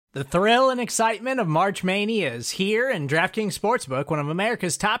The thrill and excitement of March Mania is here, and DraftKings Sportsbook, one of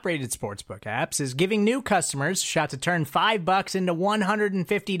America's top-rated sportsbook apps, is giving new customers a shot to turn $5 into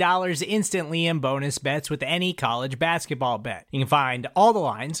 $150 instantly in bonus bets with any college basketball bet. You can find all the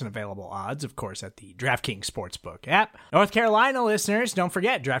lines and available odds, of course, at the DraftKings Sportsbook app. North Carolina listeners, don't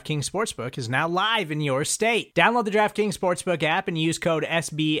forget, DraftKings Sportsbook is now live in your state. Download the DraftKings Sportsbook app and use code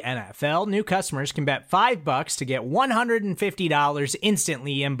SBNFL. New customers can bet $5 to get $150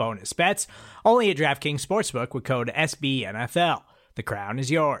 instantly in bonus bets, only at DraftKings Sportsbook with code SBNFL. The crown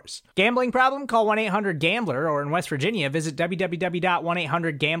is yours. Gambling problem? Call 1-800-GAMBLER, or in West Virginia, visit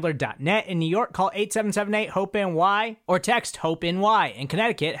www.1800gambler.net. In New York, call 877-8-HOPE-NY or text HOPE-NY. In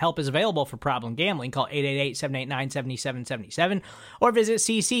Connecticut, help is available for problem gambling. Call 888-789-7777 or visit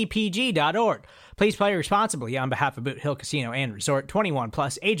ccpg.org. Please play responsibly on behalf of Boot Hill Casino and Resort. 21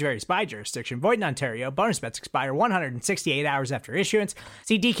 plus, age varies by jurisdiction. Void in Ontario. Bonus bets expire 168 hours after issuance.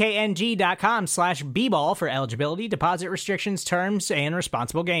 See dkng.com/bball for eligibility, deposit restrictions, terms, and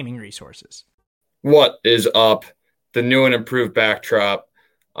responsible gaming resources. What is up? The new and improved backdrop.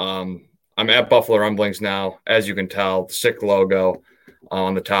 I'm at Buffalo Rumblings now. As you can tell, the sick logo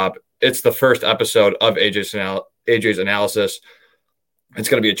on the top. It's the first episode of AJ's analysis. It's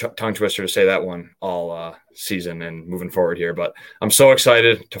going to be a tongue twister to say that one all season and moving forward here. But I'm so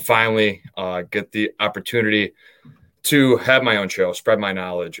excited to finally get the opportunity to have my own show, spread my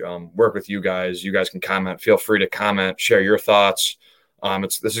knowledge, work with you guys. You guys can comment. Feel free to comment, share your thoughts.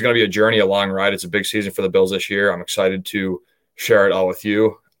 This is going to be a journey, a long ride. It's a big season for the Bills this year. I'm excited to share it all with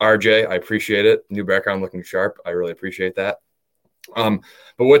you. RJ, I appreciate it. New background looking sharp. I really appreciate that. But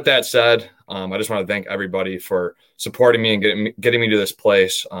with that said, I just want to thank everybody for supporting me and getting me to this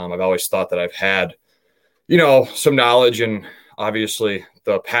place. I've always thought that I've had, some knowledge and obviously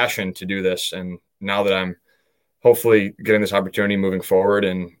the passion to do this. And now that I'm hopefully getting this opportunity moving forward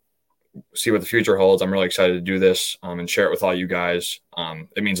and see what the future holds, I'm really excited to do this and share it with all you guys.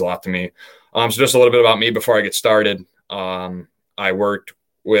 It means a lot to me. So just a little bit about me before I get started. I worked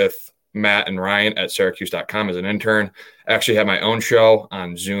with Matt and Ryan at Syracuse.com as an intern. I actually had my own show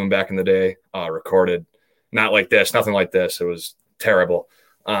on Zoom back in the day, recorded. Not like this, nothing like this. It was terrible.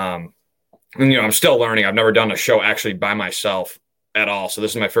 And, I'm still learning. I've never done a show actually by myself at all. So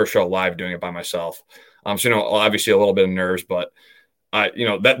this is my first show live doing it by myself. So, obviously a little bit of nerves, but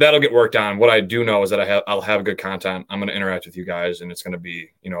that'll get worked on. What I do know is that I'll have good content. I'm going to interact with you guys, and it's going to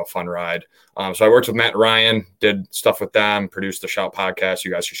be, a fun ride. So I worked with Matt and Ryan, did stuff with them, produced the Shout podcast.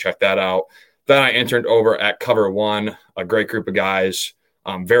 You guys should check that out. Then I interned over at Cover One, a great group of guys,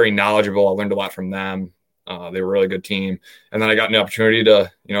 very knowledgeable. I learned a lot from them. They were a really good team. And then I got an opportunity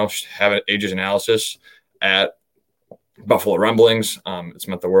to, have an Ages analysis at Buffalo Rumblings. It's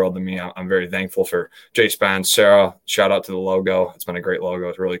meant the world to me. I'm very thankful for Jay Spence, Sarah. Shout out to the logo. It's been a great logo.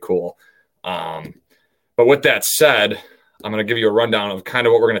 It's really cool. But with that said, I'm going to give you a rundown of kind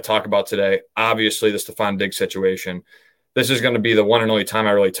of what we're going to talk about today. Obviously, the Stefon Diggs situation. This is going to be the one and only time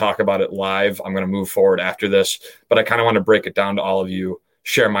I really talk about it live. I'm going to move forward after this, but I kind of want to break it down to all of you,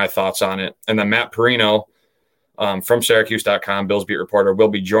 share my thoughts on it. And then Matt Perino from Syracuse.com, Bills beat reporter, will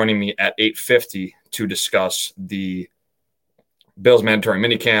be joining me at 8:50 to discuss the Bills mandatory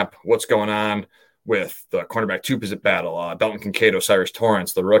minicamp, what's going on with the cornerback two-position battle, Dalton Kincaid, Osiris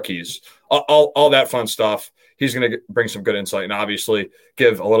Torrance, the rookies, all that fun stuff. He's going to bring some good insight and obviously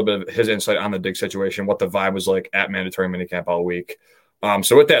give a little bit of his insight on the Diggs situation, what the vibe was like at mandatory minicamp all week.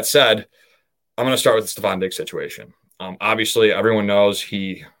 So with that said, I'm going to start with the Stefon Diggs situation. Obviously, everyone knows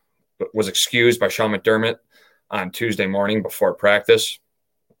he was excused by Sean McDermott on Tuesday morning before practice.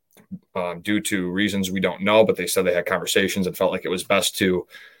 Due to reasons we don't know, but they said they had conversations and felt like it was best to,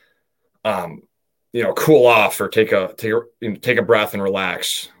 cool off or take a breath and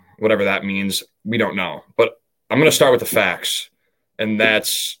relax, whatever that means. We don't know, but I'm going to start with the facts, and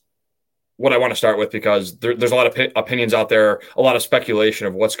that's what I want to start with because there's a lot of opinions out there, a lot of speculation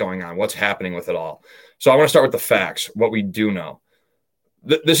of what's going on, what's happening with it all. So I want to start with the facts, what we do know.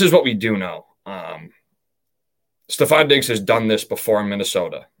 This is what we do know. Stefon Diggs has done this before in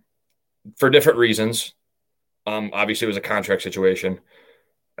Minnesota. For different reasons. Obviously, it was a contract situation.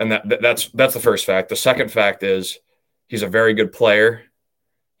 And that's the first fact. The second fact is he's a very good player.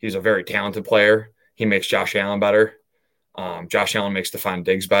 He's a very talented player. He makes Josh Allen better. Josh Allen makes Stefon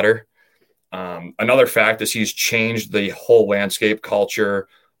Diggs better. Another fact is he's changed the whole landscape, culture,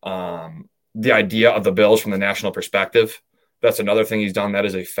 the idea of the Bills from the national perspective. That's another thing he's done. That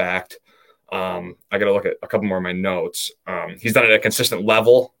is a fact. I got to look at a couple more of my notes. He's done it at a consistent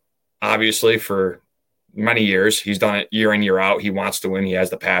level. Obviously, for many years, he's done it year in, year out. He wants to win. He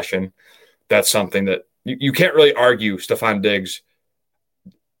has the passion. That's something that you can't really argue Stefon Diggs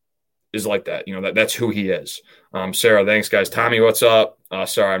is like that. That's who he is. Sarah, thanks, guys. Tommy, what's up?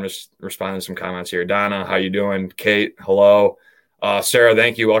 Sorry, I'm just responding to some comments here. Donna, how you doing? Kate, hello. Sarah,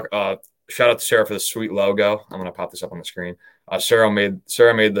 thank you. Shout out to Sarah for the sweet logo. I'm gonna pop this up on the screen. Sarah made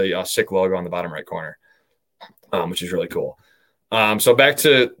the sick logo on the bottom right corner, which is really cool. So back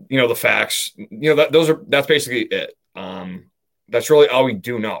to the facts. That's basically it. That's really all we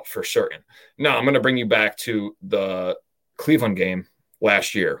do know for certain. Now I'm going to bring you back to the Cleveland game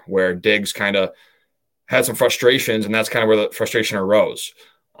last year, where Diggs kind of had some frustrations, and that's kind of where the frustration arose.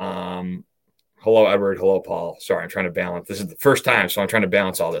 Hello, Edward. Hello, Paul. Sorry, I'm trying to balance. This is the first time, so I'm trying to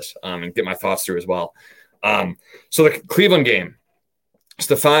balance all this and get my thoughts through as well. So the Cleveland game,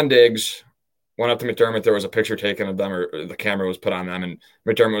 Stefon Diggs went up to McDermott. There was a picture taken of them, or the camera was put on them, and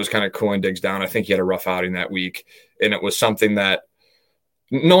McDermott was kind of cooling Diggs down. I think he had a rough outing that week, and it was something that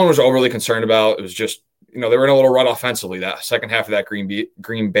no one was overly concerned about. It was just, they were in a little rut offensively. That second half of that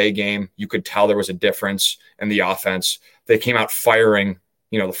Green Bay game, you could tell there was a difference in the offense. They came out firing,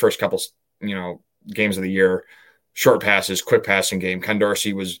 the first couple, games of the year, short passes, quick passing game. Ken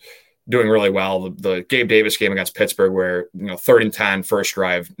Dorsey was doing really well. The Gabe Davis game against Pittsburgh, where 3rd and 10, first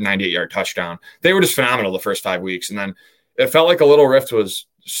drive, 98-yard touchdown. They were just phenomenal the first 5 weeks, and then it felt like a little rift was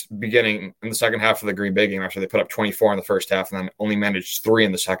beginning in the second half of the Green Bay game after they put up 24 in the first half and then only managed 3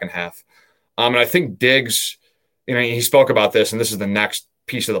 in the second half. And I think Diggs, he spoke about this, and this is the next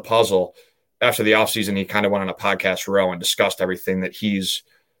piece of the puzzle. After the offseason, he kind of went on a podcast row and discussed everything that he's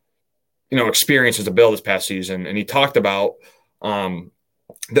experienced as a Bill this past season, and he talked about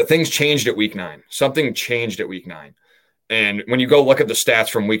that things changed at week 9. Something changed at week 9. And when you go look at the stats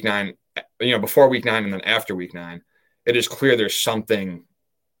from week 9, before week 9 and then after week 9, it is clear there was something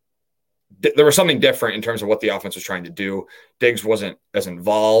different in terms of what the offense was trying to do. Diggs wasn't as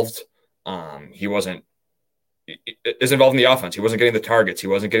involved. He wasn't as involved in the offense. He wasn't getting the targets. He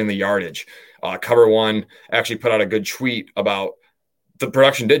wasn't getting the yardage. Cover One actually put out a good tweet about the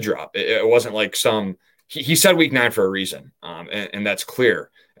production did drop. It wasn't like he said week 9 for a reason. And that's clear.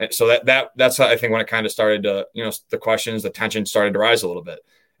 And so that's I think when it kind of started to, the questions, the tension started to rise a little bit.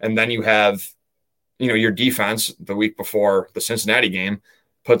 And then you have, your defense the week before the Cincinnati game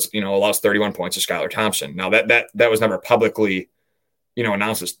allows 31 points to Skylar Thompson. Now that was never publicly,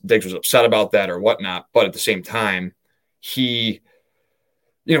 announced that Diggs was upset about that or whatnot. But at the same time, when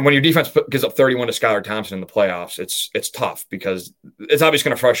your defense gives up 31 to Skylar Thompson in the playoffs, it's tough because it's obviously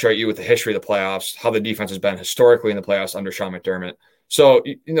going to frustrate you with the history of the playoffs, how the defense has been historically in the playoffs under Sean McDermott. So,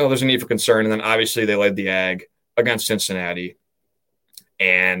 there's a need for concern. And then obviously they laid the egg against Cincinnati.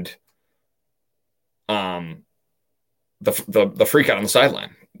 And the freak out on the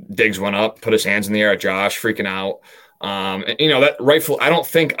sideline. Diggs went up, put his hands in the air at Josh, freaking out. That rightful. I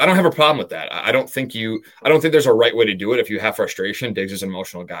don't have a problem with that. I don't think there's a right way to do it. If you have frustration, Diggs is an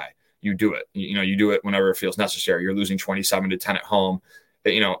emotional guy. You do it. You do it whenever it feels necessary. You're losing 27-10 at home,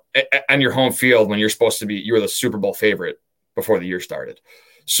 on your home field when you're supposed to be, you were the Super Bowl favorite before the year started.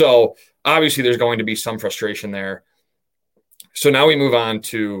 So obviously there's going to be some frustration there. So now we move on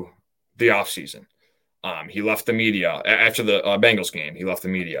to the offseason. He left the media after the Bengals game. He left the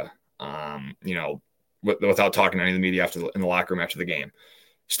media, without talking to any of the media in the locker room after the game.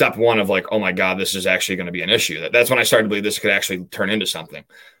 Step one of like, oh my God, this is actually going to be an issue. That's when I started to believe this could actually turn into something.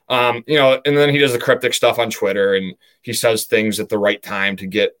 And then he does the cryptic stuff on Twitter, and he says things at the right time to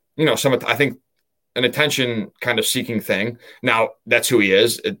get, I think an attention kind of seeking thing. Now that's who he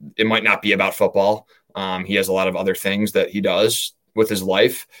is. It might not be about football. He has a lot of other things that he does with his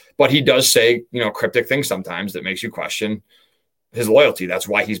life, but he does say, cryptic things sometimes that makes you question his loyalty. That's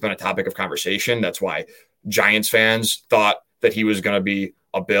why he's been a topic of conversation. That's why Giants fans thought that he was going to be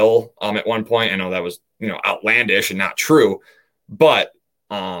a Bill at one point. I know that was, outlandish and not true, but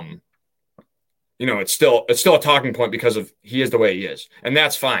it's still a talking point because of he is the way he is. And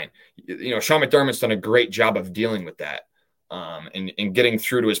that's fine. Sean McDermott's done a great job of dealing with that and getting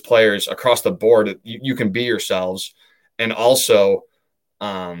through to his players across the board. You can be yourselves. And also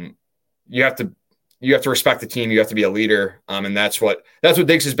you have to respect the team. You have to be a leader. And that's what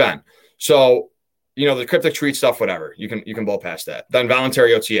Diggs has been. So, the cryptic tweet stuff, whatever, you can blow past that. Then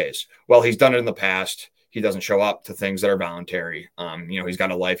voluntary OTAs. Well, he's done it in the past. He doesn't show up to things that are voluntary. He's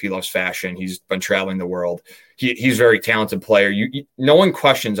got a life. He loves fashion. He's been traveling the world. He's a very talented player. No one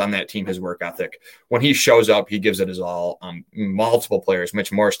questions on that team his work ethic. When he shows up, he gives it his all. Multiple players.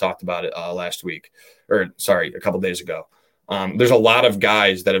 Mitch Morris talked about it a couple days ago. There's a lot of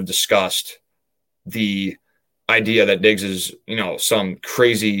guys that have discussed the idea that Diggs is, some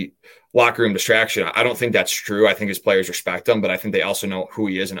crazy locker room distraction. I don't think that's true. I think his players respect him, but I think they also know who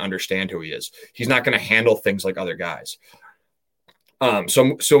he is and understand who he is. He's not going to handle things like other guys.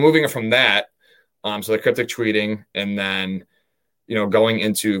 So moving from that, so the cryptic tweeting, and then, going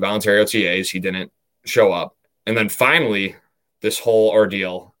into voluntary OTAs, he didn't show up. And then finally, this whole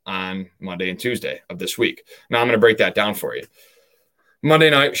ordeal on Monday and Tuesday of this week. Now I'm going to break that down for you. Monday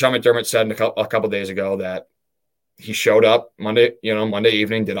night, Sean McDermott said a couple days ago that he showed up Monday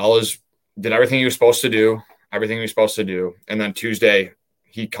evening, did everything he was supposed to do, And then Tuesday,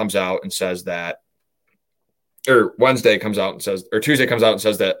 he comes out and says that, or Tuesday comes out and says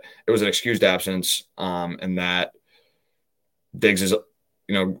that it was an excused absence, and that Diggs is,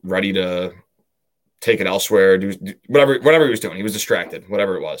 ready to take it elsewhere, do whatever he was doing. He was distracted,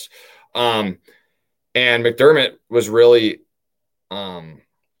 whatever it was. And McDermott was really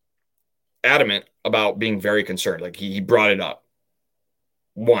adamant about being very concerned. Like he brought it up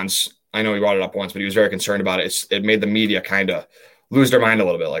once. I know he brought it up once, but he was very concerned about it. It made the media kind of lose their mind a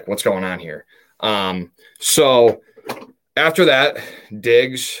little bit, like what's going on here. So after that,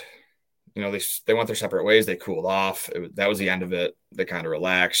 Diggs, they went their separate ways. They cooled off. That was the end of it. They kind of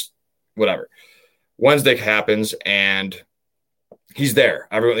relaxed, whatever. Wednesday happens and he's there.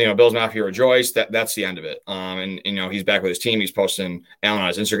 Everyone, Bills Mafia rejoice. That's the end of it. And he's back with his team. He's posting Allen on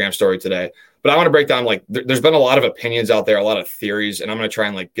his Instagram story today. But I want to break down, there's been a lot of opinions out there, a lot of theories, and I'm going to try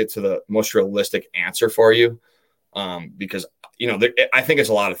and get to the most realistic answer for you, because I think it's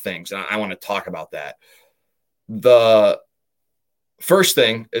a lot of things, and I want to talk about that. The first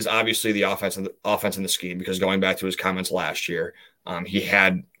thing is obviously the offense and the scheme, because going back to his comments last year, he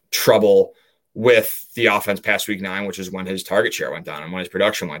had trouble with the offense past week 9, which is when his target share went down and when his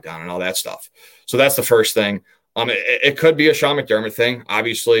production went down and all that stuff. So that's the first thing. It could be a Sean McDermott thing.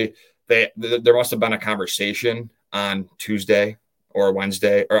 Obviously, there must have been a conversation on Tuesday or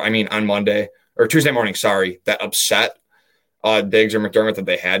Wednesday, on Monday or Tuesday morning, that upset Diggs or McDermott, that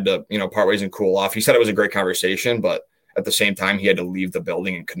they had to, part ways and cool off. He said it was a great conversation, but at the same time, he had to leave the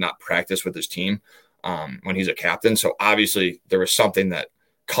building and could not practice with his team when he's a captain. So obviously there was something that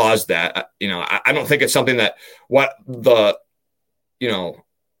caused that. I don't think it's something that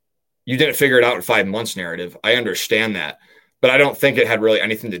you didn't figure it out in 5 months narrative. I understand that, but I don't think it had really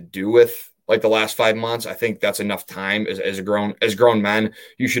anything to do with the last 5 months. I think that's enough time as grown men.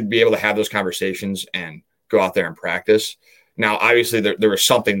 You should be able to have those conversations and go out there and practice. Now, obviously there was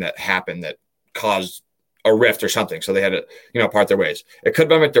something that happened that caused a rift or something. So they had to, part their ways. It could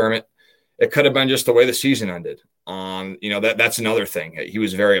have been McDermott. It could have been just the way the season ended. That's another thing. He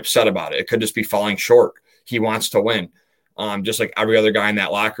was very upset about it. It could just be falling short. He wants to win. Just like every other guy in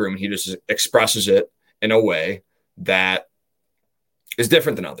that locker room, he just expresses it in a way that is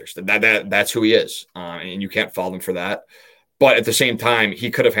different than others. That's who he is. And you can't fault him for that. But at the same time,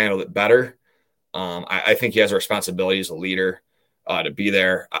 he could have handled it better. I think he has a responsibility as a leader to be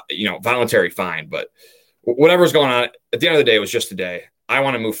there. Voluntary, fine. But whatever's going on, at the end of the day, it was just a day. I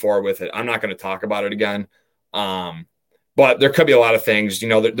want to move forward with it. I'm not going to talk about it again. But there could be a lot of things.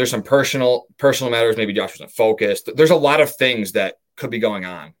 There's some personal matters. Maybe Josh wasn't focused. There's a lot of things that could be going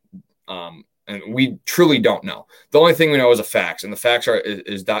on. And we truly don't know. The only thing we know is the facts. And the facts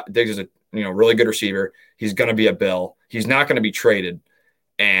is that Diggs is a really good receiver. He's going to be a Bill. He's not going to be traded.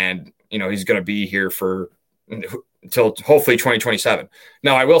 And, he's going to be here until hopefully 2027.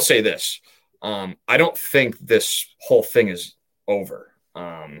 Now, I will say this. I don't think this whole thing is over.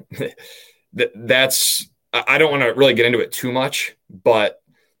 I don't want to really get into it too much, but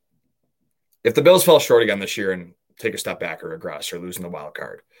if the Bills fell short again this year and take a step back or regress or losing the wild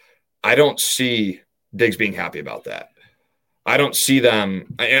card, I don't see Diggs being happy about that. I don't see him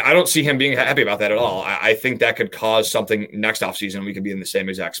being happy about that at all. I think that could cause something next offseason. We could be in the same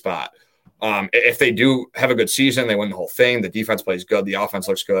exact spot. If they do have a good season, they win the whole thing, the defense plays good, the offense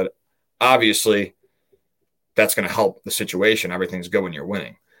looks good, obviously that's going to help the situation. Everything's good when you're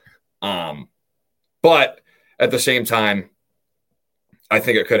winning. But at the same time, I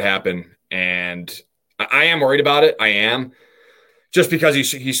think it could happen. And I am worried about it. I am. Just because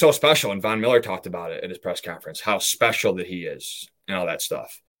he's so special. And Von Miller talked about it at his press conference, how special that he is and all that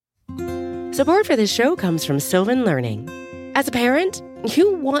stuff. Support for this show comes from Sylvan Learning. As a parent,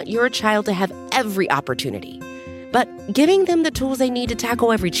 you want your child to have every opportunity. But giving them the tools they need to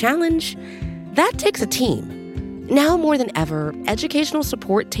tackle every challenge, that takes a team. Now more than ever, educational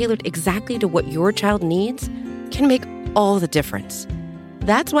support tailored exactly to what your child needs can make all the difference.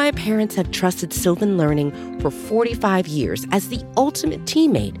 That's why parents have trusted Sylvan Learning for 45 years as the ultimate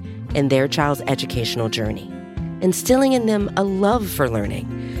teammate in their child's educational journey, instilling in them a love for learning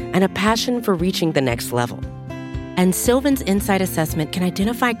and a passion for reaching the next level. And Sylvan's Insight Assessment can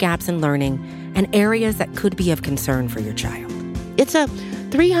identify gaps in learning and areas that could be of concern for your child. It's a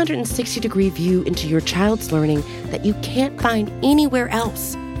 360-degree view into your child's learning that you can't find anywhere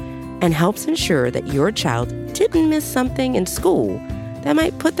else, and helps ensure that your child didn't miss something in school that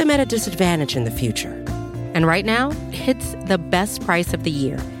might put them at a disadvantage in the future. And right now, it's the best price of the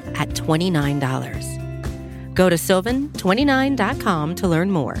year at $29. Go to sylvan29.com to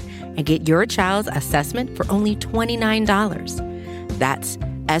learn more and get your child's assessment for only $29. That's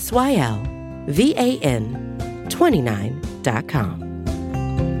SYLVAN 29.com.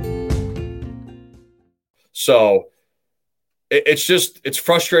 So it's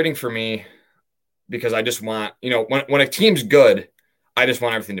frustrating for me because I just want, when a team's good, I just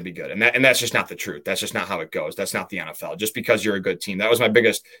want everything to be good. And that's just not the truth. That's just not how it goes. That's not the NFL. Just because you're a good team. That was my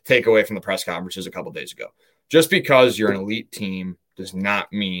biggest takeaway from the press conferences a couple of days ago. Just because you're an elite team does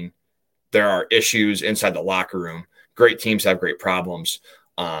not mean there are issues inside the locker room. Great teams have great problems.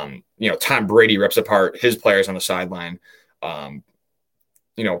 Tom Brady rips apart his players on the sideline. Peyton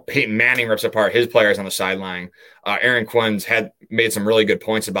Manning rips apart his players on the sideline. Aaron Quinn's made some really good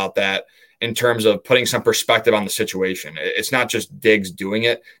points about that in terms of putting some perspective on the situation. It's not just Diggs doing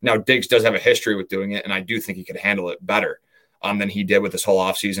it. Now, Diggs does have a history with doing it, and I do think he could handle it better than he did with this whole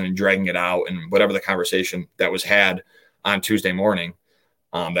offseason and dragging it out and whatever the conversation that was had on Tuesday morning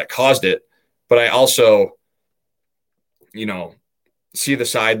that caused it. But I also, see the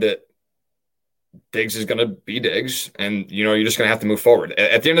side that Diggs is going to be Diggs, and you're just going to have to move forward.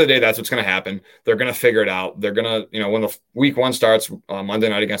 At the end of the day, that's what's going to happen. They're going to figure it out. They're going to, when the week one starts Monday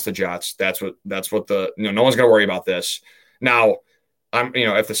night against the Jets, that's what no one's going to worry about this. Now,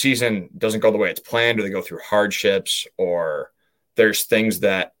 if the season doesn't go the way it's planned, or they go through hardships, or there's things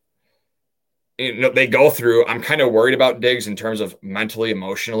that they go through, I'm kind of worried about Diggs in terms of mentally,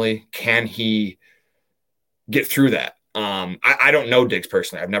 emotionally. Can he get through that? I don't know Diggs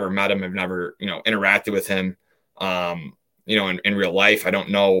personally. I've never met him. I've never, interacted with him, in real life. I don't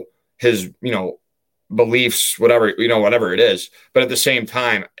know his, beliefs, whatever it is. But at the same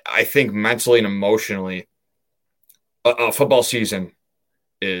time, I think mentally and emotionally, a football season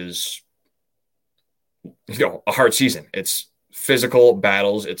is, a hard season. It's physical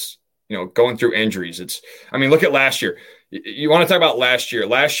battles. It's, going through injuries. Look at last year. You want to talk about last year.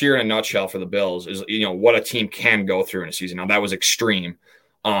 Last year in a nutshell for the Bills is, what a team can go through in a season. Now, that was extreme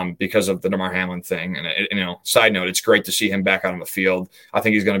because of the Damar Hamlin thing. And, side note, it's great to see him back out on the field. I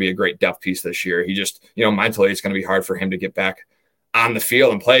think he's going to be a great depth piece this year. He just, mentally, it's going to be hard for him to get back on the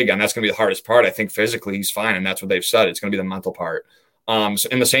field and play again. That's going to be the hardest part. I think physically he's fine, and that's what they've said. It's going to be the mental part. And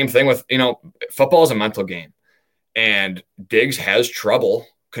the same thing with, football is a mental game. And Diggs has trouble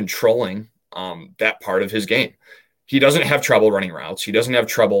controlling that part of his game. He doesn't have trouble running routes. He doesn't have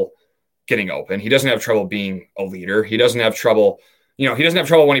trouble getting open. He doesn't have trouble being a leader. He doesn't have trouble, he doesn't have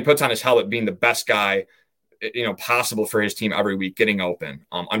trouble when he puts on his helmet being the best guy, possible for his team every week, getting open,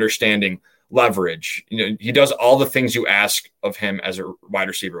 understanding leverage. He does all the things you ask of him as a wide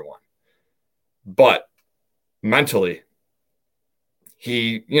receiver one. But mentally,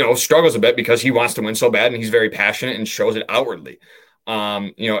 he, struggles a bit because he wants to win so bad, and he's very passionate and shows it outwardly.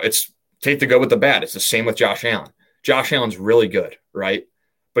 It's take the good with the bad. It's the same with Josh Allen. Josh Allen's really good, right?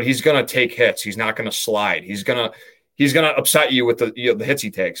 But he's going to take hits. He's not going to slide. He's going to upset you with the hits he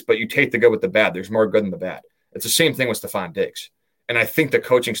takes, but you take the good with the bad. There's more good than the bad. It's the same thing with Stefon Diggs. And I think the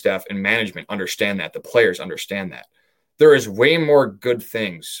coaching staff and management understand that. The players understand that. There is way more good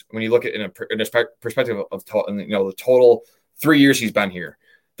things when you look at in a perspective of the total 3 years he's been here.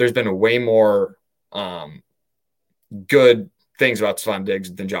 There's been way more good things about Stefon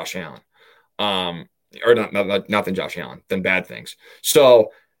Diggs than Josh Allen. Or not than Josh Allen, than bad things.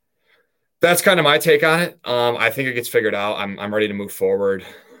 So that's kind of my take on it. I think it gets figured out. I'm ready to move forward.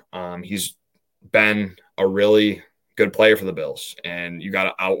 He's been a really good player for the Bills, and you got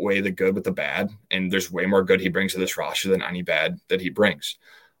to outweigh the good with the bad. And there's way more good he brings to this roster than any bad that he brings.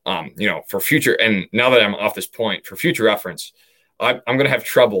 For future, and now that I'm off this point, for future reference, I'm going to have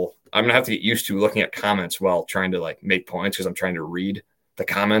trouble. I'm going to have to get used to looking at comments while trying to make points, because I'm trying to read the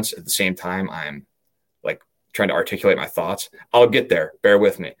comments at the same time I'm trying to articulate my thoughts. I'll get there. Bear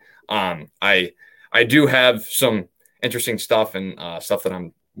with me. I do have some interesting stuff and stuff that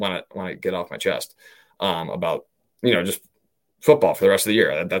I'm want to get off my chest about just football for the rest of the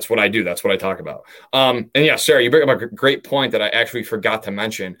year. That's what I do. That's what I talk about. And yeah, Sarah, you bring up a great point that I actually forgot to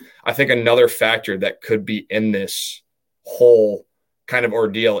mention. I think another factor that could be in this whole kind of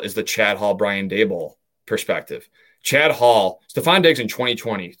ordeal is the Chad Hall, Brian Daboll perspective. Chad Hall, Stefon Diggs in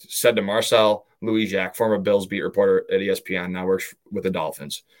 2020 said to Marcel Louis-Jacques, former Bills beat reporter at ESPN, now works with the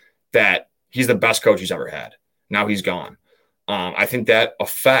Dolphins, that he's the best coach he's ever had. Now he's gone. I think that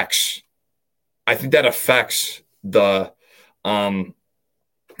affects the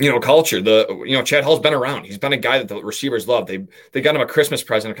culture. Chad Hall's been around. He's been a guy that the receivers love. They got him a Christmas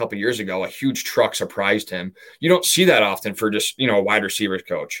present a couple of years ago. A huge truck surprised him. You don't see that often for just, a wide receivers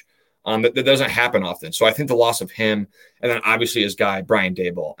coach. That doesn't happen often. So I think the loss of him, and then obviously his guy, Brian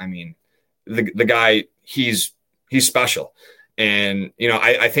Daboll. I mean, the guy, he's special. And,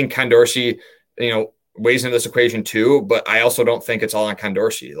 I think Ken Dorsey, weighs into this equation too, but I also don't think it's all on Ken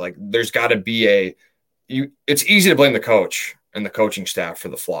Dorsey. Like, there's got to be it's easy to blame the coach and the coaching staff for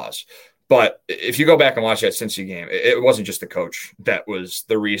the flaws. But if you go back and watch that Cincy game, it wasn't just the coach that was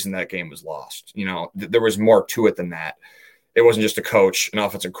the reason that game was lost. There was more to it than that. It wasn't just a coach, an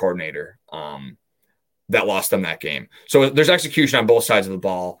offensive coordinator that lost them that game. So there's execution on both sides of the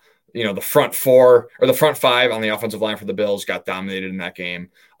ball. The front four or the front five on the offensive line for the Bills got dominated in that game.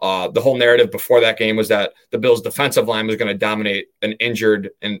 The whole narrative before that game was that the Bills' defensive line was going to dominate an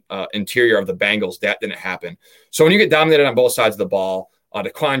injured interior of the Bengals. That didn't happen. So when you get dominated on both sides of the ball,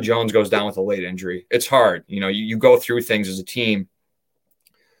 Daquan Jones goes down with a late injury. It's hard. You go through things as a team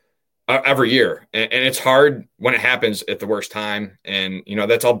every year, and it's hard when it happens at the worst time. And,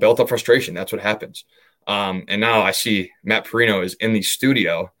 that's all built up frustration. That's what happens. And now I see Matt Perino is in the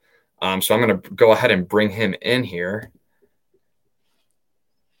studio. So I'm going to go ahead and bring him in here.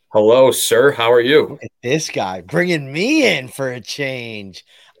 Hello, sir. How are you? Look at this guy bringing me in for a change.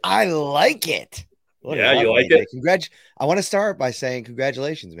 I like it. Yeah, you like it? I want to start by saying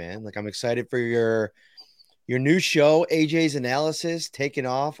congratulations, man. Like, I'm excited for your new show, AJ's Analysis, taking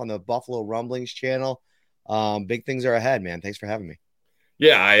off on the Buffalo Rumblings channel. Big things are ahead, man. Thanks for having me.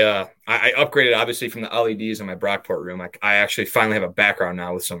 Yeah, I upgraded obviously from the LEDs in my Brockport room. I actually finally have a background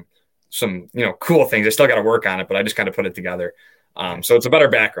now with some cool things. I still got to work on it, but I just kind of put it together. So it's a better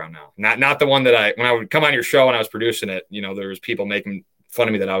background now. Not the one that when I would come on your show and I was producing it, there was people making fun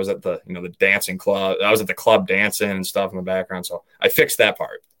of me that I was at the dancing club. I was at the club dancing and stuff in the background. So I fixed that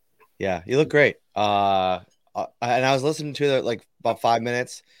part. Yeah, you look great. And I was listening to it like about 5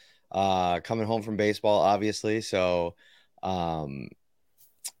 minutes, coming home from baseball, obviously. So I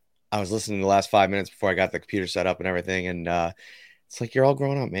was listening to the last 5 minutes before I got the computer set up and everything. And it's like, you're all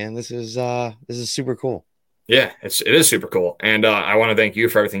grown up, man. This is super cool. Yeah, it is super cool. And I want to thank you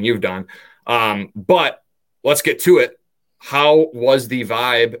for everything you've done. But let's get to it. How was the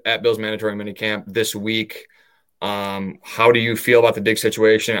vibe at Bills Mandatory Minicamp this week? How do you feel about the Dig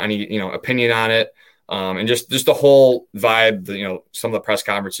situation? Any, opinion on it? And just the whole vibe, some of the press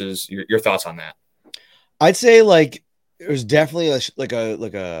conferences, your thoughts on that? I'd say like it was definitely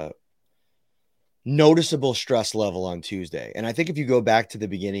a noticeable stress level on Tuesday. And I think if you go back to the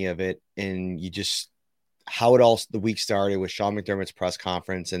beginning of it and you just how the week started with Sean McDermott's press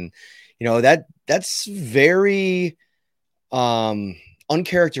conference, and that's very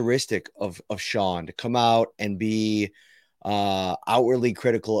uncharacteristic of Sean to come out and be outwardly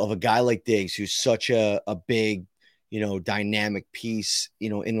critical of a guy like Diggs, who's such a big, dynamic piece,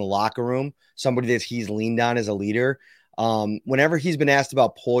 in the locker room, somebody that he's leaned on as a leader. Whenever he's been asked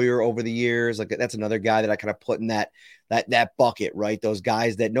about Poyer over the years, like that's another guy that I kind of put in that bucket, right? Those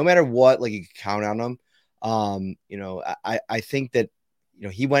guys that no matter what, like you can count on them. I think that,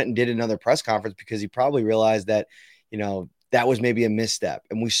 he went and did another press conference because he probably realized that, that was maybe a misstep.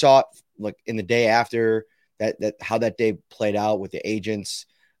 And we saw it like in the day after that how that day played out with the agents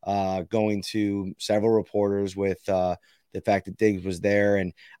going to several reporters with the fact that Diggs was there.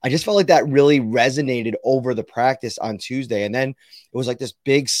 And I just felt like that really resonated over the practice on Tuesday. And then it was like this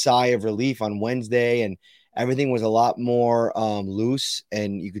big sigh of relief on Wednesday, and everything was a lot more loose.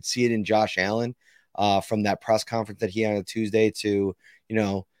 And you could see it in Josh Allen from that press conference that he had on Tuesday to,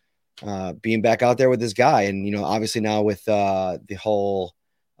 being back out there with this guy. And, obviously now with the whole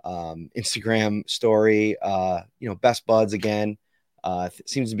Instagram story, best buds again,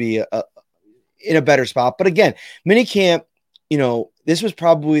 seems to be in a better spot. But again, minicamp, this was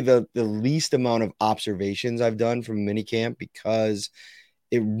probably the least amount of observations I've done from minicamp because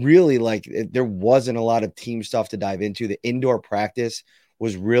it really there wasn't a lot of team stuff to dive into. The indoor practice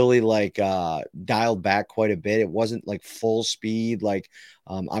was really dialed back quite a bit. It wasn't like full speed.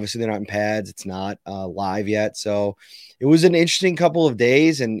 Obviously they're not in pads. It's not live yet. So it was an interesting couple of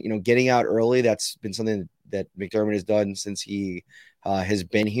days, and, getting out early, that's been something that McDermott has done since he has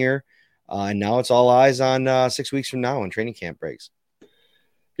been here. And now it's all eyes on 6 weeks from now when training camp breaks.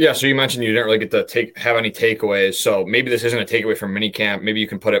 Yeah, so you mentioned you didn't really get to have any takeaways. So maybe this isn't a takeaway from minicamp. Maybe you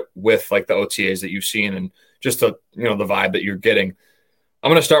can put it with the OTAs that you've seen and just the vibe that you're getting. I'm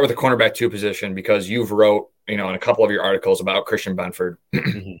going to start with the cornerback 2 position because you've wrote, in a couple of your articles about Christian Benford,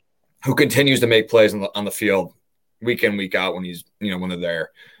 who continues to make plays on the field week in, week out when he's, when they're there.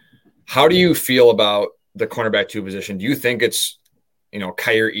 How do you feel about the cornerback 2 position? Do you think it's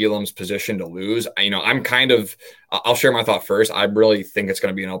Kaiir Elam's position to lose. I'll share my thought first. I really think it's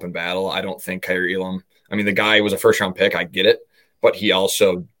going to be an open battle. I don't think Kaiir Elam, the guy was a first round pick. I get it, but he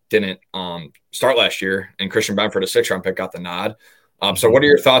also didn't start last year, and Christian Benford, a 6th round pick, got the nod. So what are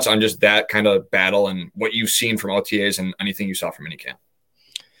your thoughts on just that kind of battle and what you've seen from OTAs and anything you saw from minicamp?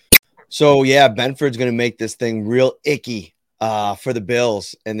 So yeah, Benford's going to make this thing real icky for the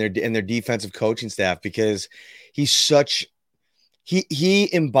Bills and their defensive coaching staff, because he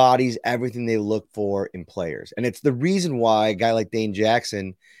embodies everything they look for in players. And it's the reason why a guy like Dane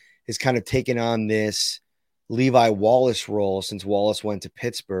Jackson has kind of taken on this Levi Wallace role since Wallace went to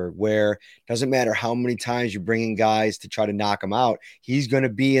Pittsburgh, where it doesn't matter how many times you bring in guys to try to knock him out, he's going to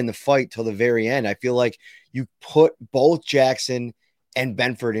be in the fight till the very end. I feel like you put both Jackson and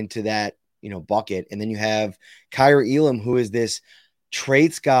Benford into that, bucket. And then you have Kaiir Elam, who is this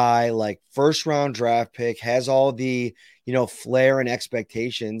traits guy, like 1st round draft pick, has all the, flair and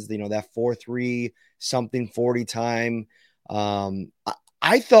expectations, that 4.3 something 40 time.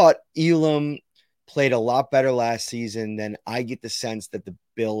 I thought Elam played a lot better last season than I get the sense that the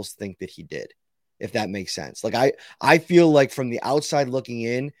Bills think that he did, if that makes sense. Like I feel like from the outside looking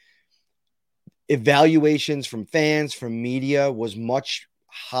in, evaluations from fans, from media, was much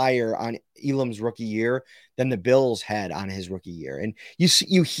higher on Elam's rookie year than the Bills had on his rookie year. And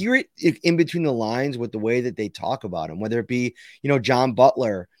you hear it in between the lines with the way that they talk about him, whether it be, John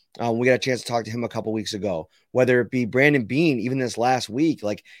Butler. We got a chance to talk to him a couple weeks ago, whether it be Brandon Beane, even this last week,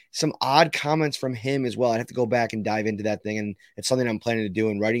 like some odd comments from him as well. I'd have to go back and dive into that thing. And it's something I'm planning to do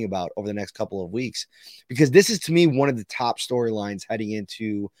and writing about over the next couple of weeks, because this is, to me, one of the top storylines heading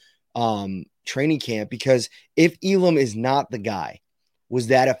into training camp. Because if Elam is not the guy, was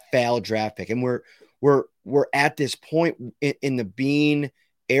that a failed draft pick? And we're at this point in the Beane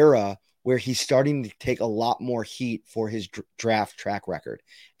era where he's starting to take a lot more heat for his draft track record.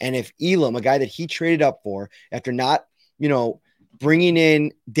 And if Elam, a guy that he traded up for after not, bringing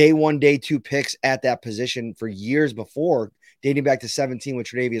in day 1, day 2 picks at that position for years before, dating back to 17 with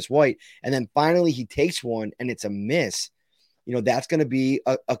Tre'Davious White, and then finally he takes one and it's a miss, that's going to be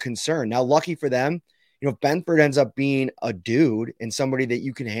a concern. Now, lucky for them, if Benford ends up being a dude and somebody that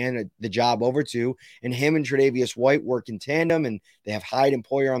you can hand the job over to, and him and Tre'Davious White work in tandem, and they have Hyde and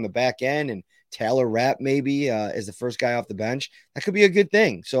Poyer on the back end, and Taylor Rapp maybe as the first guy off the bench, that could be a good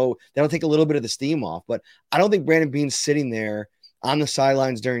thing. So that'll take a little bit of the steam off. But I don't think Brandon Beane's sitting there on the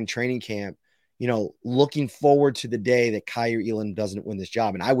sidelines during training camp, looking forward to the day that Kaiir Elam doesn't win this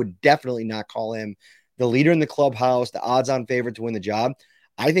job. And I would definitely not call him the leader in the clubhouse, the odds-on favorite to win the job.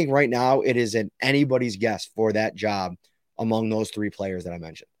 I think right now it is anybody's guess for that job among those 3 players that I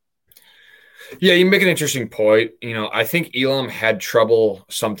mentioned. Yeah, you make an interesting point. I think Elam had trouble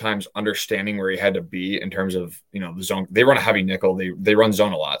sometimes understanding where he had to be in terms of, the zone. They run a heavy nickel. They run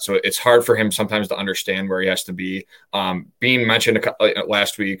zone a lot. So it's hard for him sometimes to understand where he has to be. Being mentioned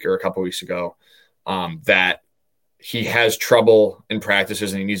last week or a couple weeks ago that he has trouble in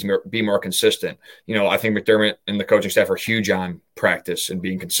practices and he needs to be more consistent. I think McDermott and the coaching staff are huge on practice and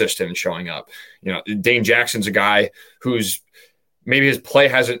being consistent and showing up. Dane Jackson's a guy who's maybe his play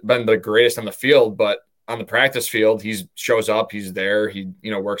hasn't been the greatest on the field, but on the practice field, he shows up, he's there, he,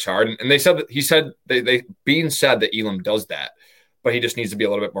 works hard. And Beane said that Elam does that, but he just needs to be a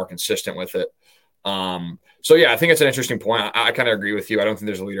little bit more consistent with it. So yeah, I think it's an interesting point. I kind of agree with you. I don't think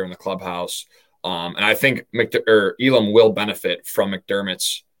there's a leader in the clubhouse. And I think Elam will benefit from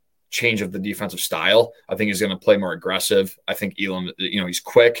McDermott's change of the defensive style. I think he's going to play more aggressive. I think Elam, he's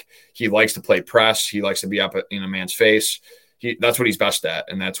quick. He likes to play press. He likes to be up in a man's face. That's what he's best at.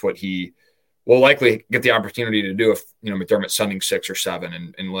 And that's what he will likely get the opportunity to do if, McDermott's sending 6 or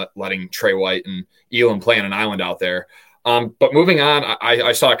 7 and letting Trey White and Elam play on an island out there. But moving on,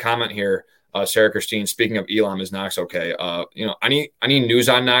 I saw a comment here. Sarah Christine, speaking of Elam, is Knox okay? Any news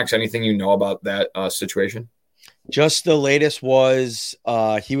on Knox? Anything you know about that situation? Just the latest was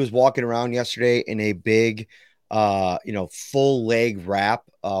he was walking around yesterday in a big, full leg wrap,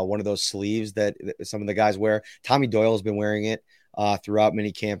 one of those sleeves that some of the guys wear. Tommy Doyle has been wearing it throughout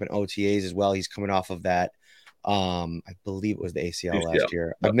minicamp and OTAs as well. He's coming off of that. I believe it was the ACL last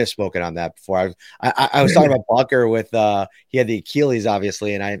year. I've misspoken on that before. I was talking about Bucker with he had the Achilles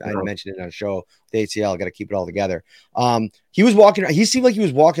obviously, and I mentioned it on a show. The ACL, got to keep it all together. He was walking. He seemed like he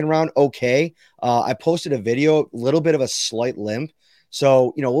was walking around okay. I posted a video, a little bit of a slight limp.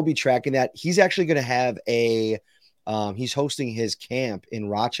 So we'll be tracking that. He's actually going to have he's hosting his camp in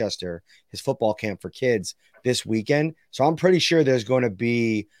Rochester, his football camp for kids this weekend. So I'm pretty sure there's going to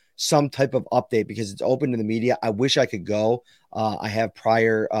be some type of update because it's open to the media. I wish I could go. I have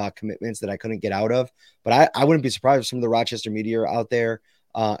prior commitments that I couldn't get out of, but I wouldn't be surprised if some of the Rochester media are out there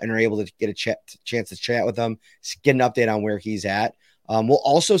and are able to get a chance to chat with him, get an update on where he's at. We'll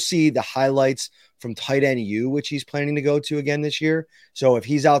also see the highlights from tight end U, which he's planning to go to again this year. So if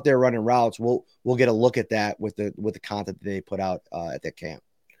he's out there running routes, we'll get a look at that with the content that they put out at that camp.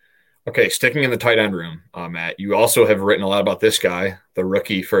 Okay, sticking in the tight end room, Matt, you also have written a lot about this guy, the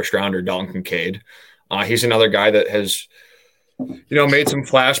rookie first rounder, Dalton Kincaid. He's another guy that has, made some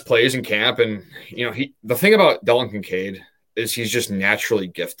flash plays in camp. And, the thing about Dalton Kincaid is he's just naturally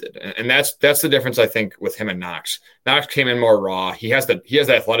gifted. And that's the difference, I think, with him and Knox. Knox came in more raw. He has the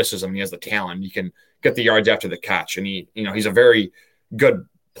athleticism. He has the talent. He can get the yards after the catch. And he's a very good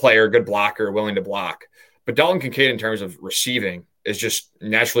player, good blocker, willing to block. But Dalton Kincaid, in terms of receiving, is just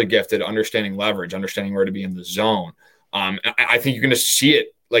naturally gifted, understanding leverage, understanding where to be in the zone. I think you're going to see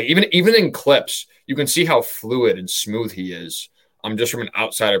it, like even in clips, you can see how fluid and smooth he is, just from an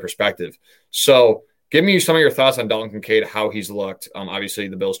outsider perspective. So give me some of your thoughts on Dalton Kincaid, how he's looked. Obviously,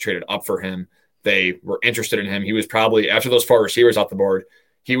 the Bills traded up for him. They were interested in him. He was probably, after those 4 receivers off the board,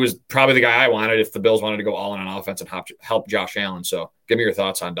 he was probably the guy I wanted if the Bills wanted to go all in on offense and help Josh Allen. So give me your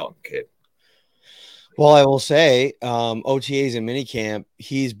thoughts on Dalton Kincaid. Well, I will say OTAs and minicamp,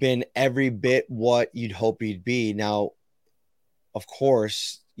 he's been every bit what you'd hope he'd be. Now, of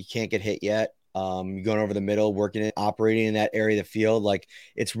course, you can't get hit yet. You're going over the middle, operating in that area of the field. Like,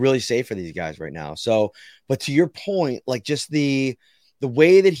 it's really safe for these guys right now. So, but to your point, like just the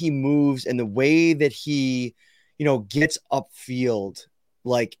way that he moves and the way that he, gets upfield,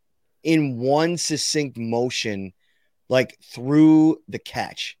 like in one succinct motion, like through the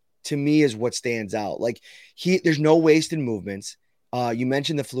catch, to me is what stands out. Like there's no wasted movements. You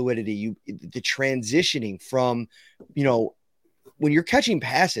mentioned the fluidity, the transitioning from, when you're catching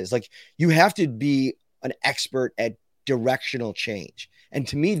passes, like you have to be an expert at directional change. And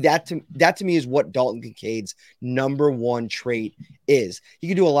to me, that to me is what Dalton Kincaid's number one trait is. He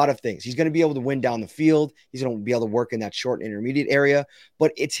can do a lot of things. He's going to be able to win down the field. He's going to be able to work in that short and intermediate area,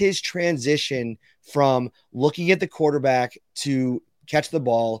 but it's his transition from looking at the quarterback to catch the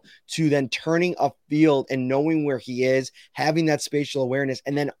ball to then turning upfield and knowing where he is, having that spatial awareness,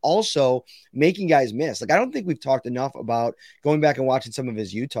 and then also making guys miss. Like, I don't think we've talked enough about going back and watching some of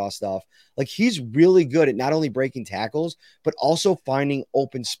his Utah stuff. Like, he's really good at not only breaking tackles, but also finding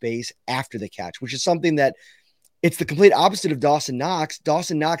open space after the catch, which is something that it's the complete opposite of Dawson Knox.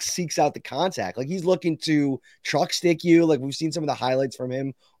 Dawson Knox seeks out the contact. Like, he's looking to truck stick you. Like, we've seen some of the highlights from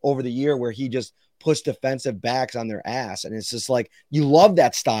him over the year where he just puts defensive backs on their ass. And it's just like, you love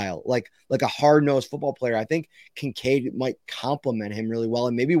that style, like a hard-nosed football player. I think Kincaid might complement him really well.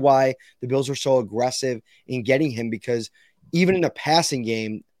 And maybe why the Bills were so aggressive in getting him, because even in a passing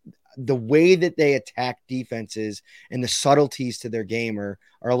game, the way that they attack defenses and the subtleties to their game are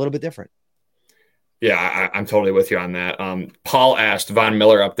a little bit different. Yeah, I'm totally with you on that. Paul asked Von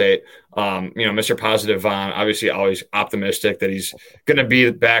Miller update. Mr. Positive Von, obviously always optimistic that he's going to be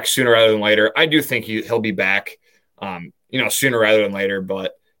back sooner rather than later. I do think he'll be back, sooner rather than later.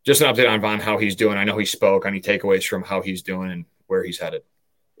 But just an update on Von, how he's doing. I know he spoke. Any takeaways from how he's doing and where he's headed?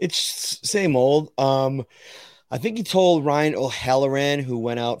 It's same old. I think he told Ryan O'Halloran, who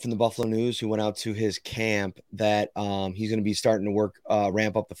went out from the Buffalo News, who went out to his camp, that he's going to be starting to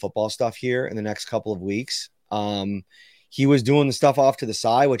ramp up the football stuff here in the next couple of weeks. He was doing the stuff off to the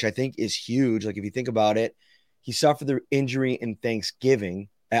side, which I think is huge. Like, if you think about it, he suffered the injury on Thanksgiving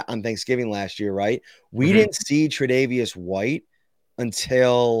last year, right? We didn't see Tre'Davious White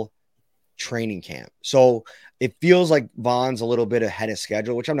until training camp. So it feels like Von's a little bit ahead of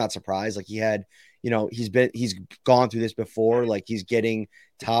schedule, which I'm not surprised. Like, he had – he's gone through this before. Like, he's getting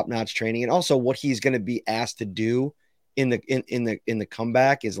top-notch training, and also what he's going to be asked to do in the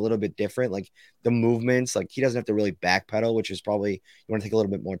comeback is a little bit different. Like, the movements, like, he doesn't have to really backpedal, which is probably, you want to take a little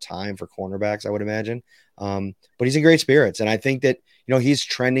bit more time for cornerbacks, I would imagine. But he's in great spirits, and I think that he's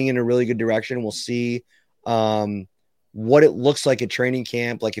trending in a really good direction. We'll see what it looks like at training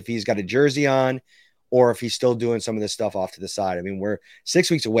camp, like if he's got a jersey on or if he's still doing some of this stuff off to the side. I mean, we're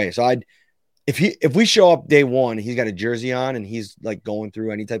 6 weeks away, so if we show up day one, he's got a jersey on and he's like going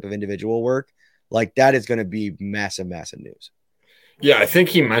through any type of individual work, like that is going to be massive, massive news. Yeah, I think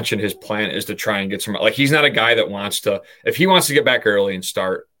he mentioned his plan is to try and get some, like, he's not a guy that if he wants to get back early and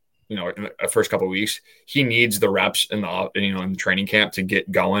start, in the first couple of weeks, he needs the reps in the training camp to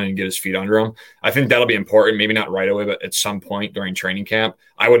get going and get his feet under him. I think that'll be important. Maybe not right away, but at some point during training camp.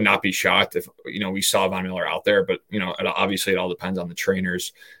 I would not be shocked if, we saw Von Miller out there, but, obviously it all depends on the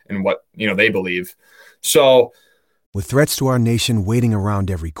trainers and what, they believe. So With threats to our nation waiting around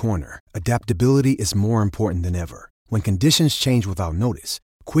every corner, adaptability is more important than ever. When conditions change without notice,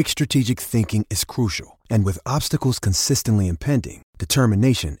 quick strategic thinking is crucial. And with obstacles consistently impending,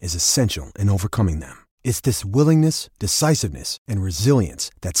 determination is essential in overcoming them. It's this willingness, decisiveness, and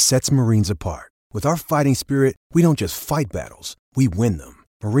resilience that sets Marines apart. With our fighting spirit, we don't just fight battles, we win them.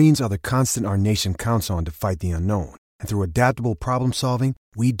 Marines are the constant our nation counts on to fight the unknown. And through adaptable problem solving,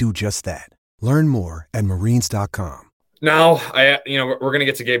 we do just that. Learn more at marines.com. Now, we're going to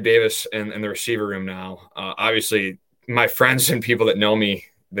get to Gabe Davis in the receiver room now. Obviously, my friends and people that know me,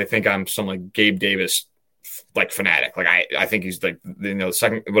 they think I'm some like Gabe Davis like fanatic. Like I think he's like, the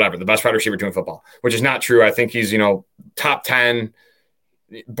second, whatever, the best wide receiver doing football, which is not true. I think he's, top 10,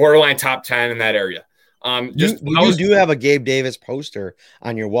 borderline top 10 in that area. You do have a Gabe Davis poster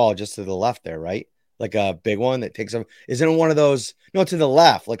on your wall just to the left there, right? Like a big one that takes up. Isn't it one of those? No, to the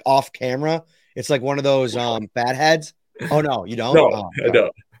left, like off camera. It's like one of those fat heads. Oh no, you don't. No, I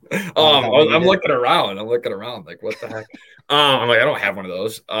don't. I'm looking around. Like, what the heck? I'm like, I don't have one of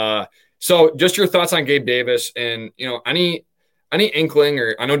those. So just your thoughts on Gabe Davis and any inkling,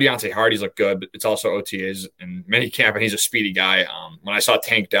 or I know Deontay Hardy's look good, but it's also OTAs and minicamp, and he's a speedy guy. When I saw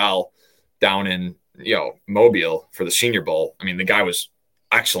Tank Dell down in Mobile for the Senior Bowl, I mean, the guy was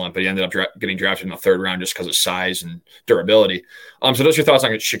excellent, but he ended up getting drafted in the third round just because of size and durability. So just your thoughts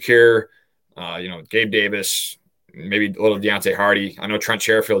on Shakir, Gabe Davis, maybe a little Deontay Hardy. I know Trent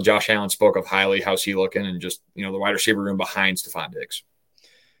Sherfield, Josh Allen spoke of highly. How's he looking? And just, the wide receiver room behind Stefon Diggs.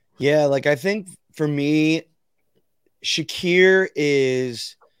 Yeah, like I think for me, Shakir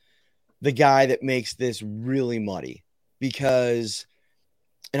is the guy that makes this really muddy because,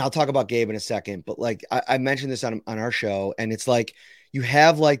 and I'll talk about Gabe in a second, but like I mentioned this on our show, and it's like you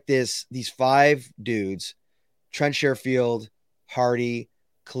have like these 5 dudes, Trent Sherfield, Hardy,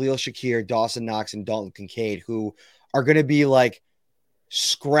 Khalil Shakir, Dawson Knox, and Dalton Kincaid, who are going to be like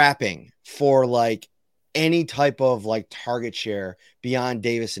scrapping for like any type of like target share beyond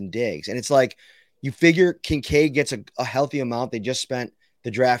Davis and Diggs. And it's like, you figure Kincaid gets a healthy amount. They just spent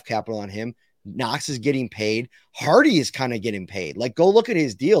the draft capital on him. Knox is getting paid. Hardy is kind of getting paid. Like, go look at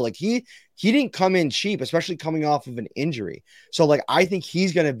his deal. Like he didn't come in cheap, especially coming off of an injury. So like, I think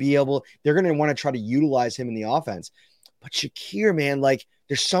he's going to be they're going to want to try to utilize him in the offense. But Shakir, man, like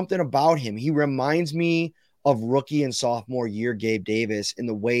there's something about him. He reminds me of rookie and sophomore year Gabe Davis in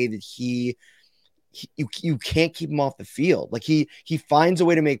the way that you can't keep him off the field. Like he finds a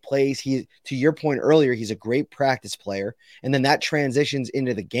way to make plays. To your point earlier, he's a great practice player. And then that transitions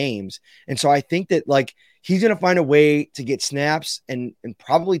into the games. And so I think that like he's going to find a way to get snaps and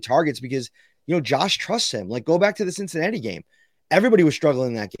probably targets because, Josh trusts him. Like, go back to the Cincinnati game. Everybody was struggling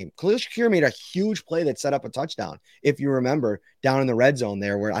in that game. Khalil Shakir made a huge play that set up a touchdown. If you remember, down in the red zone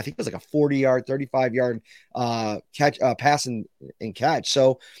there, where I think it was like a 40-yard, 35-yard pass and catch.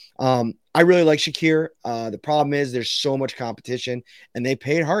 So I really like Shakir. The problem is there's so much competition, and they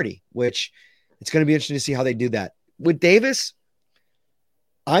paid Hardy, which it's going to be interesting to see how they do that. With Davis,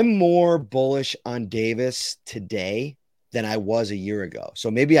 I'm more bullish on Davis today than I was a year ago. So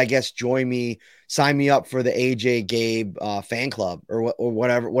maybe, I guess, sign me up for the AJ Gabe fan club or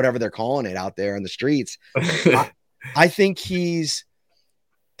whatever they're calling it out there on the streets. I think he's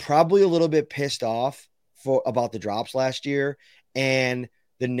probably a little bit pissed off about the drops last year and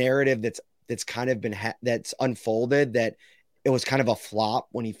the narrative that's kind of been that's unfolded, that it was kind of a flop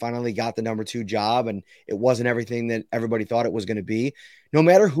when he finally got the number 2 job and it wasn't everything that everybody thought it was going to be. No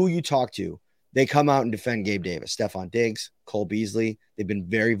matter who you talk to, they come out and defend Gabe Davis, Stefon Diggs, Cole Beasley. They've been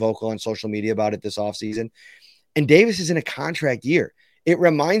very vocal on social media about it this offseason. And Davis is in a contract year. It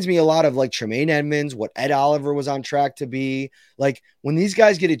reminds me a lot of like Tremaine Edmonds, what Ed Oliver was on track to be. Like, when these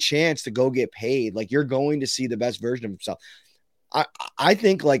guys get a chance to go get paid, like, you're going to see the best version of himself. I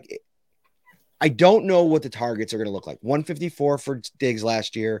think, like, I don't know what the targets are going to look like. 154 for Diggs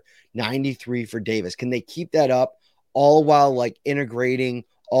last year, 93 for Davis. Can they keep that up all while like integrating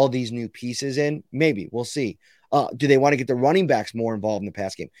all these new pieces in? Maybe. We'll see. Do they want to get the running backs more involved in the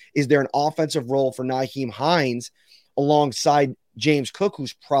pass game? Is there an offensive role for Nyheim Hines alongside James Cook,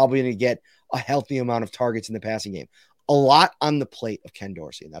 who's probably going to get a healthy amount of targets in the passing game? A lot on the plate of Ken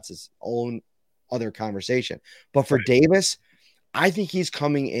Dorsey, and that's his own other conversation. But for Davis, I think he's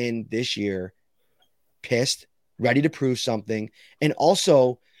coming in this year pissed, ready to prove something. And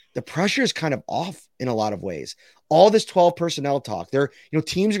also, the pressure is kind of off in a lot of ways. All this 12 personnel talk,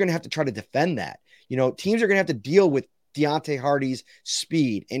 teams are going to have to try to defend that. Teams are going to have to deal with Deontay Hardy's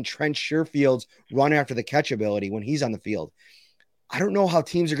speed and Trent Sherfield's run after the catch ability when he's on the field. I don't know how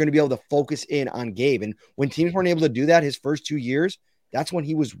teams are going to be able to focus in on Gabe. And when teams weren't able to do that his first 2 years, That's when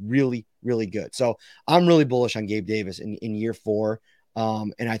he was really, really good. So I'm really bullish on Gabe Davis in year 4.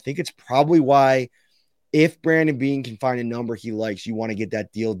 And I think it's probably why if Brandon Beane can find a number he likes, you want to get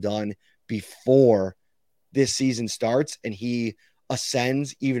that deal done before this season starts and he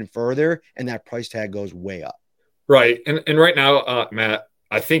ascends even further and that price tag goes way up. Right. And right now, Matt,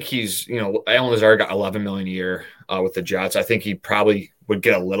 I think he's, Allen Lazard got $11 million a year with the Jets. I think he probably would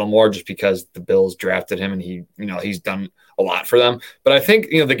get a little more just because the Bills drafted him and he, he's done a lot for them. But I think,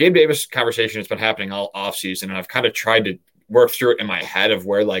 the Gabe Davis conversation has been happening all offseason, and I've kind of tried to work through it in my head of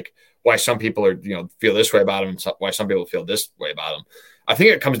where, like, why some people are, feel this way about him and why some people feel this way about him. I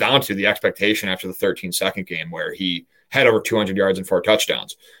think it comes down to the expectation after the 13-second game where he had over 200 yards and 4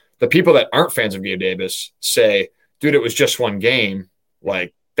 touchdowns. The people that aren't fans of Gabe Davis say, dude, it was just one game.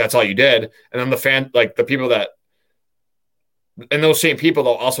 Like, that's all you did. And then the people that, and those same people,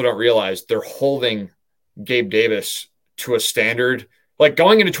 though, also don't realize they're holding Gabe Davis to a standard. Like,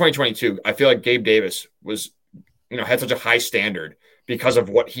 going into 2022, I feel like Gabe Davis was, had such a high standard because of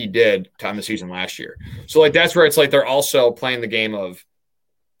what he did to end the season last year. So, like, that's where it's like they're also playing the game of,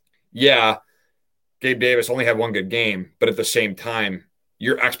 yeah, Gabe Davis only had one good game, but at the same time,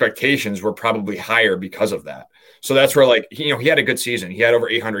 your expectations were probably higher because of that. So that's where, like, he had a good season. He had over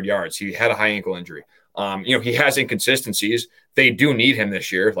 800 yards. He had a high ankle injury. He has inconsistencies. They do need him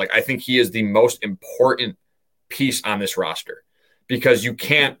this year. Like, I think he is the most important piece on this roster because it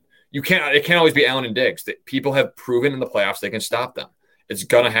can't always be Allen and Diggs. That people have proven in the playoffs they can stop them. It's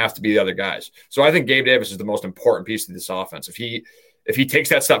going to have to be the other guys. So I think Gabe Davis is the most important piece of this offense. If he takes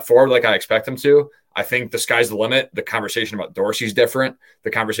that step forward like I expect him to, I think the sky's the limit. The conversation about Dorsey's different.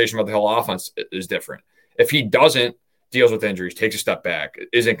 The conversation about the whole offense is different. If he doesn't, deals with injuries, takes a step back,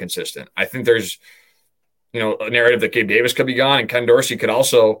 is inconsistent, I think there's, a narrative that Gabe Davis could be gone and Ken Dorsey could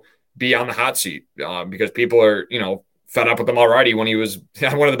also be on the hot seat because people are, fed up with him already when he was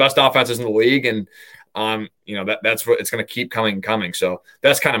one of the best offenses in the league. And, that's what it's going to keep coming. So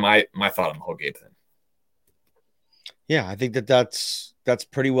that's kind of my thought on the whole Gabe thing. Yeah, I think that's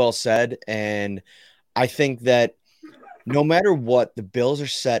pretty well said. And I think that no matter what, the Bills are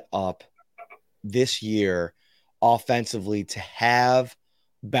set up this year offensively to have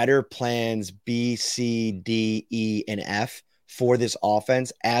better plans B, C, D, E, and F for this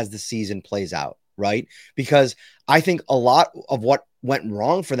offense as the season plays out, right? Because I think a lot of what went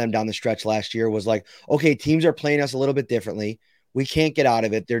wrong for them down the stretch last year was like, okay, teams are playing us a little bit differently. We can't get out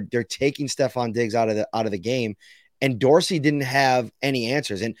of it. They're taking Stefon Diggs out of the game. And Dorsey didn't have any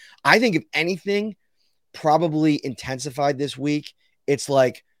answers. And I think if anything probably intensified this week, it's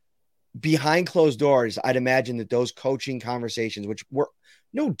like behind closed doors, I'd imagine that those coaching conversations, which were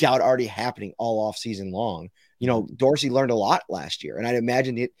no doubt already happening all off season long, Dorsey learned a lot last year. And I'd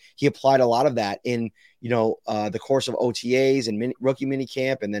imagine he applied a lot of that in, the course of OTAs and rookie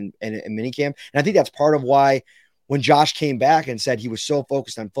minicamp and then and minicamp. And I think that's part of why when Josh came back and said he was so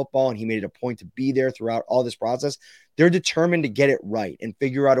focused on football and he made it a point to be there throughout all this process, they're determined to get it right and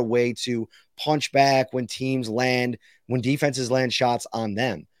figure out a way to punch back when defenses land shots on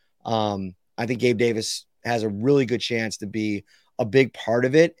them. I think Gabe Davis has a really good chance to be a big part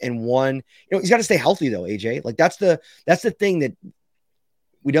of it. And one, he's got to stay healthy though, AJ. Like that's the thing that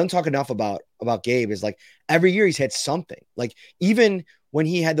we don't talk enough about Gabe is like every year he's had something. Like even when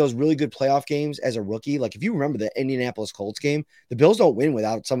he had those really good playoff games as a rookie, like if you remember the Indianapolis Colts game, the Bills don't win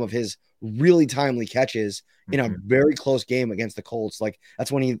without some of his really timely catches in a very close game against the Colts. Like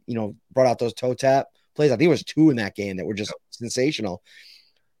that's when he, brought out those toe tap plays. I think it was 2 in that game that were just sensational.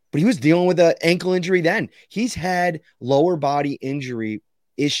 But he was dealing with an ankle injury then. He's had lower body injury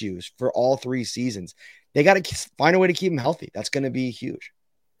issues for all 3 seasons. They got to find a way to keep him healthy. That's going to be huge.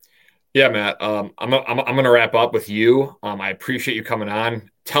 Yeah, Matt. I'm going to wrap up with you. I appreciate you coming on.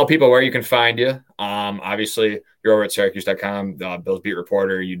 Tell people where you can find you. Obviously, you're over at Syracuse.com, Bills beat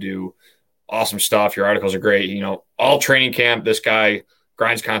reporter. You do awesome stuff. Your articles are great. All training camp. This guy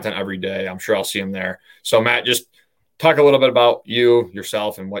grinds content every day. I'm sure I'll see him there. So, Matt, just talk a little bit about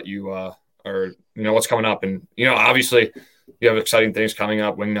yourself, and what you what's coming up. And, obviously, you have exciting things coming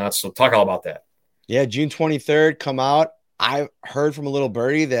up, Wingnuts. So talk all about that. Yeah, June 23rd, come out. I heard from a little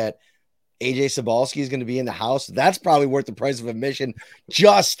birdie that AJ Sabalski is going to be in the house. That's probably worth the price of admission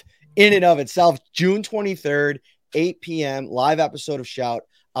just in and of itself. June 23rd, 8 p.m., live episode of Shout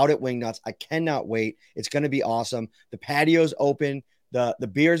out at Wingnuts. I cannot wait. It's going to be awesome. The patio's open.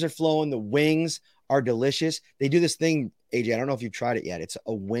 The beers are flowing. The wings are delicious. They do this thing, AJ, I don't know if you've tried it yet. It's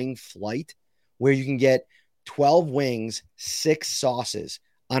a wing flight where you can get 12 wings, 6 sauces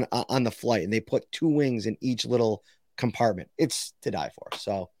on the flight, and they put 2 wings in each little compartment. It's to die for.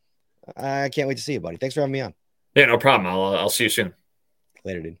 So I can't wait to see you, buddy. Thanks for having me on. Yeah, no problem. I'll see you soon.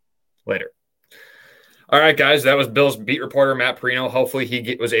 Later, dude. Later. All right, guys, that was Bills beat reporter Matt Perino. Hopefully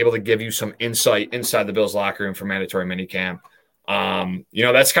he was able to give you some insight inside the Bills locker room for mandatory minicamp.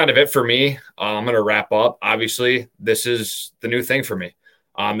 That's kind of it for me. I'm going to wrap up. Obviously, this is the new thing for me.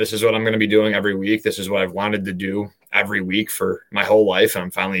 This is what I'm going to be doing every week. This is what I've wanted to do every week for my whole life. And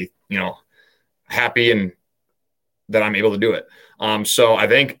I'm finally, happy and that I'm able to do it. So I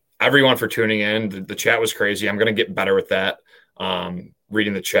thank everyone for tuning in. The chat was crazy. I'm going to get better with that.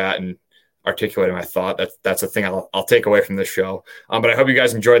 Reading the chat and articulating my thought. That's a thing I'll take away from this show. But I hope you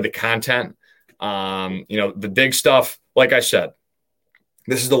guys enjoyed the content. The dig stuff, like I said,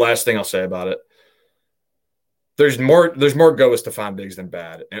 this is the last thing I'll say about it. There's more go with Stefon Diggs than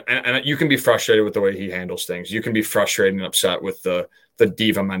bad. And you can be frustrated with the way he handles things. You can be frustrated and upset with the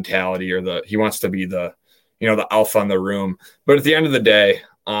diva mentality or he wants to be the alpha in the room. But at the end of the day,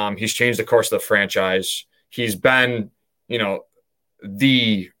 he's changed the course of the franchise. He's been,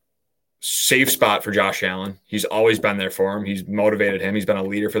 the safe spot for Josh Allen. He's always been there for him. He's motivated him. He's been a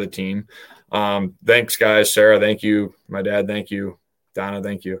leader for the team. Thanks, guys. Sarah, thank you. My dad, thank you. Donna,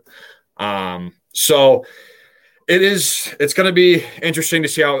 thank you. So it's going to be interesting to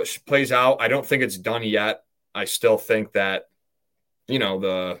see how it plays out. I don't think it's done yet. I still think that,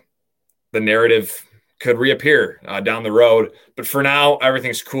 the narrative could reappear down the road. But for now,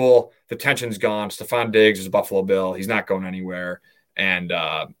 everything's cool. The tension's gone. Stefon Diggs is a Buffalo Bill. He's not going anywhere. And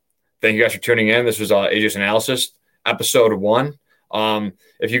thank you guys for tuning in. This was Ajay's Analysis, episode 1.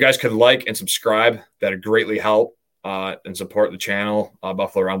 If you guys could like and subscribe, that'd greatly help and support the channel,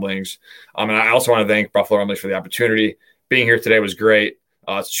 Buffalo Rumblings. And I also want to thank Buffalo Rumblings for the opportunity. Being here today was great.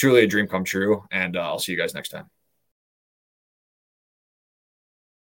 It's truly a dream come true. And I'll see you guys next time.